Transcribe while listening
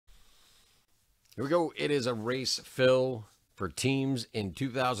Here we go. It is a race fill for teams in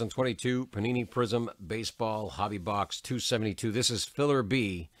 2022 Panini Prizm Baseball Hobby Box 272. This is filler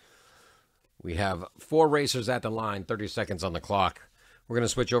B. We have 4 racers at the line, 30 seconds on the clock. We're going to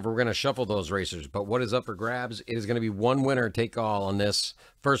switch over. We're going to shuffle those racers. But what is up for grabs? It is going to be one winner take all on this.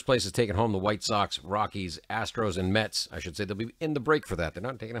 First place is taking home the White Sox, Rockies, Astros, and Mets. I should say they'll be in the break for that. They're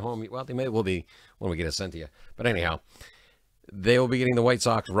not taking it home. Well, they will be when we get it sent to you. But anyhow, they will be getting the White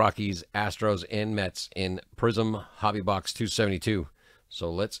Sox, Rockies, Astros, and Mets in Prizm Hobby Box 272. So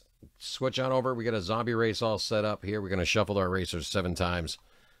let's switch on over. We got a zombie race all set up here. We're going to shuffle our racers 7 times.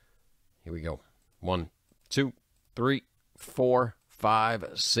 Here we go. 1, 2, 3, 4, 5,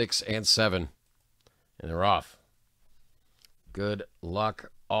 6, and 7. And they're off. Good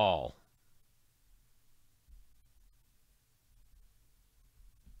luck all.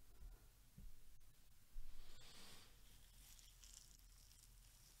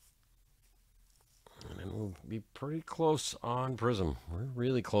 And then we'll be pretty close on Prizm. We're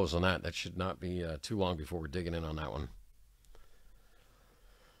really close on that. That should not be too long before we're digging in on that one.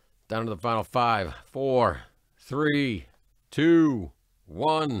 Down to the final 5, 4, 3, 2,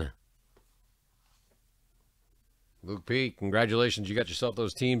 1. Luke P., congratulations. You got yourself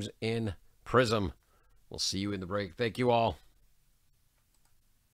those teams in Prizm. We'll see you in the break. Thank you all.